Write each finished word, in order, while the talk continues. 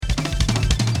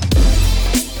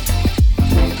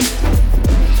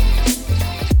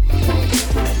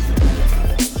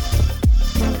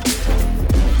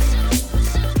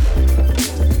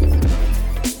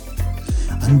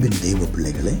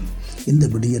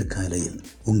விடியற் காலையில்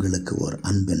உங்களுக்கு ஓர்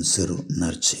அன்பின் சிறு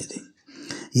நற்செய்தி.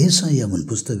 ஏசாயாவின்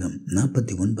புஸ்தகம்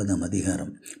 49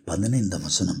 அதிகாரம்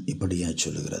 15 இப்படியாய்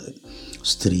சொல்லுகிறது.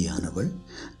 ஸ்திரீயானவள்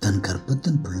தன்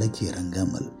கர்ப்பத்தின் பிள்ளைக்கு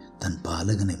இறங்காமல் தன்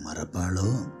பாலகனை மறப்பாளோ?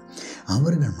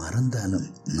 அவர்கள் மறந்தாலும்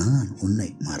நான் உன்னை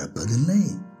மறப்பதில்லை.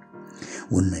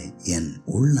 உன்னை என்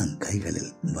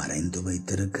உள்ளங்கைகளில் வரைந்து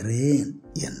வைத்திருக்கிறேன்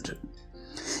என்று.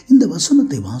 இந்த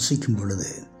வசனத்தை வாசிக்கும்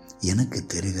பொழுது எனக்கு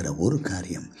தெரிகிற ஒரு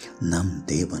காரியம், நம்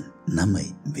தேவன் நம்மை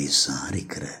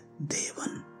விசாரிக்கிற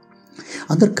தேவன்.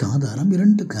 அதற்கு ஆதாரம்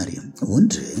 2 காரியம்.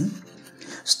 ஒன்று,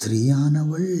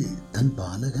 ஸ்திரீயானவள் தன்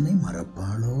பாலகனை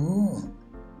மறப்பாளோ?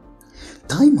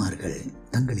 தாய்மார்கள்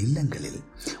தங்கள் இல்லங்களில்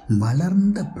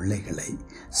வளர்ந்த பிள்ளைகளை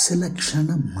சில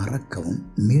க்ஷணம் மறக்கவும்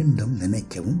மீண்டும்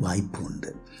நினைக்கவும் வாய்ப்பு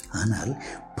உண்டு. ஆனால்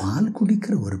பால்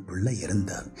குடிக்கிற ஒரு பிள்ளை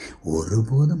இருந்தால்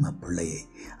ஒருபோதும் அப்பிள்ளையை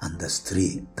அந்த ஸ்திரீ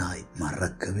தாய்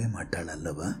மறக்கவே மாட்டாள்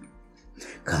அல்லவா?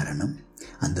 காரணம்,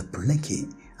 அந்த பிள்ளைக்கு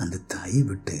அந்த தாயை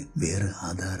விட்டு வேறு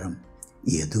ஆதாரம்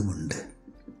எது உண்டு?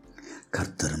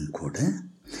 கர்த்தரும் கூட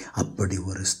அப்படி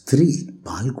ஒரு ஸ்திரீ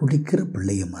பால் குடிக்கிற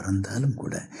பிள்ளையை மறந்தாலும்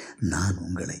கூட நான்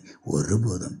உங்களை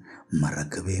ஒருபோதும்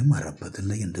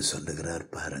மறப்பதில்லை என்று சொல்லுகிறார்.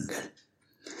 பாருங்கள்,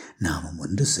 நாமும்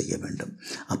ஒன்று செய்ய வேண்டும்.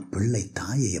 அப்பிள்ளை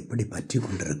தாயை எப்படி பற்றி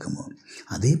கொண்டிருக்குமோ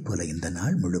அதே போல இந்த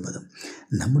நாள் முழுவதும்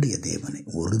நம்முடைய தேவனை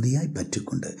உறுதியாய் பற்றி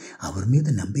கொண்டு அவர்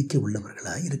மீது நம்பிக்கை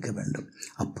உள்ளவர்களாய் இருக்க வேண்டும்.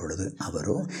 அப்பொழுது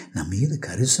அவரோ நம் மீது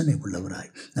கரிசனை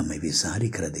உள்ளவராய் நம்மை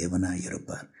விசாரிக்கிற தேவனாய்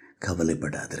இருப்பார்.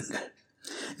 கவலைப்படாதிருங்கள்.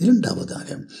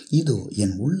 2வதாக, இதோ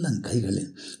என்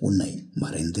உள்ளங்கைகளில் உன்னை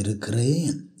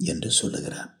வரைந்திருக்கிறேன் என்று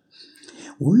சொல்லுகிறார்.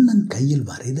 உள்ளங்கையில்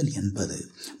வரைதல் என்பது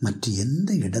மற்ற எந்த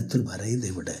இடத்தில்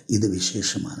வரைதை விட இது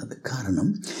விசேஷமானது.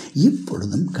 காரணம்,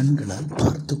 இப்பொழுதும் கண்களால்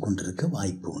பார்த்து கொண்டிருக்க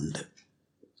வாய்ப்பு உண்டு.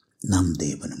 நம்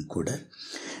தேவனும் கூட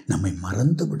நம்மை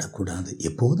மறந்துவிடக்கூடாது,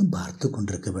 எப்போதும் பார்த்து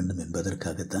கொண்டிருக்க வேண்டும்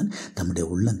என்பதற்காகத்தான் தம்முடைய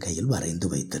உள்ளங்கையில் வரைந்து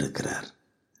வைத்திருக்கிறார்.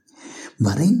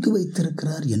 வரைந்து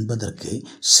வைத்திருக்கிறார் என்பதற்கு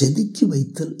செதுக்கி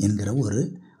வைத்தல் என்கிற ஒரு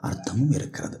அர்த்தமும்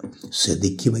இருக்கிறது.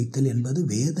 செதுக்கி வைத்தல் என்பது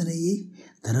வேதனையை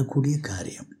தரக்கூடிய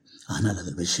காரியம். ஆனால்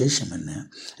அது விசேஷம் என்ன?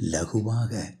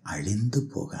 லகுவாக அழிந்து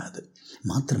போகாது.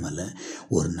 மாத்திரமல்ல,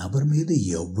 ஒரு நபர் மீது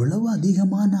எவ்வளவு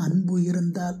அதிகமான அன்பு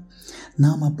இருந்தால்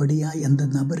நாம் அப்படியாய் அந்த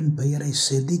நபரின் பெயரை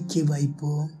செதுக்கி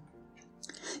வைப்போம்.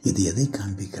 இது எதை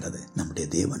காண்பிக்கிறது? நம்முடைய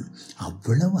தேவன்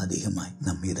அவ்வளவு அதிகமாய்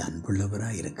நம் மீது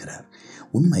அன்புள்ளவராய் இருக்கிறார்.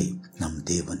 உண்மை, நம்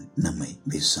தேவன் நம்மை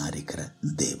விசாரிக்கிற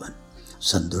தேவன்.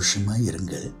 சந்தோஷமாய்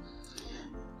இருங்கள்.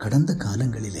 கடந்த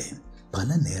காலங்களிலே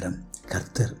பல நேரம்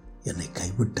கர்த்தர் என்னை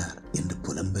கைவிட்டார் என்று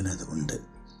புலம்பினது உண்டு.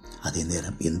 அதே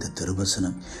நேரம் இந்த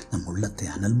திருவசனம் நம் உள்ளத்தை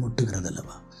அனல்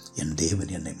மூட்டுகிறதல்லவா? என்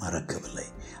தேவன் என்னை மறக்கவில்லை,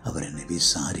 அவர் என்னை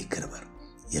விசாரிக்கிறவர்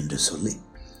என்று சொல்லி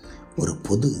ஒரு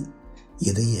பொது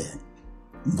இதய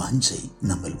வாஞ்சை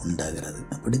நம்மில் உண்டாகிறது.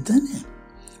 அப்படித்தானே?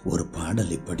 ஒரு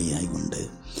பாடல் இப்படியாய் உண்டு.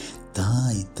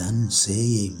 தாய் தன்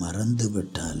சேயை மறந்து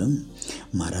விட்டாலும்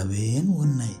மறவேன்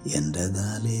உன்னை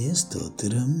என்றதாலே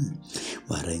ஸ்தோத்திரம்,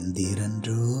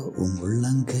 வரைந்தீரன்றோ உம்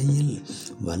உள்ளங்கையில்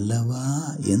வல்லவா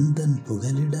எந்தன்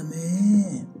புகலிடமே.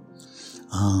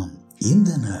 ஆம்,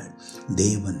 இந்த நாள்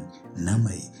தேவன்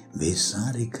நம்மை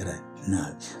விசாரிக்கிற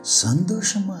நாள்.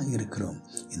 சந்தோஷமாக இருக்கிறோம்.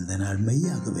 இந்த நாள்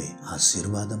மெய்யாகவே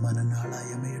ஆசீர்வாதமான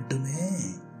நாளாய் அமையட்டுமே.